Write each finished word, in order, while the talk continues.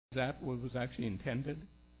that what was actually intended?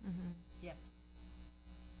 Mm-hmm. Yes.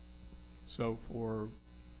 So for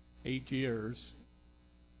 8 years,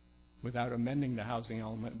 without amending the housing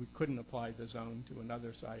element, we couldn't apply the zone to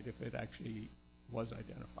another site if it actually was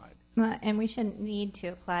identified. Well, and we shouldn't need to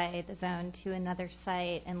apply the zone to another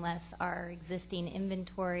site unless our existing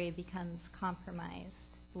inventory becomes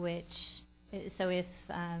compromised, which, so if,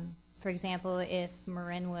 for example, if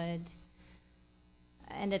Marinwood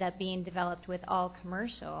ended up being developed with all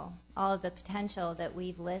commercial, all of the potential that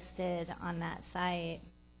we've listed on that site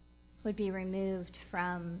would be removed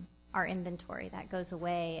from our inventory. That goes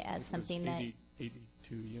away as something that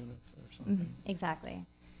 82 units or something. Mm-hmm, exactly.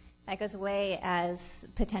 That goes away as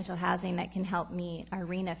potential housing that can help meet our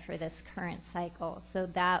RHNA for this current cycle. So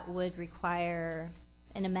that would require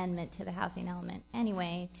an amendment to the housing element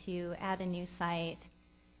anyway to add a new site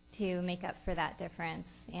to make up for that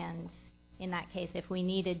difference. And in that case, if we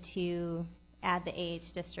needed to add the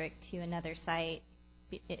AH district to another site,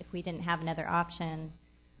 if we didn't have another option,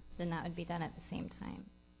 then that would be done at the same time.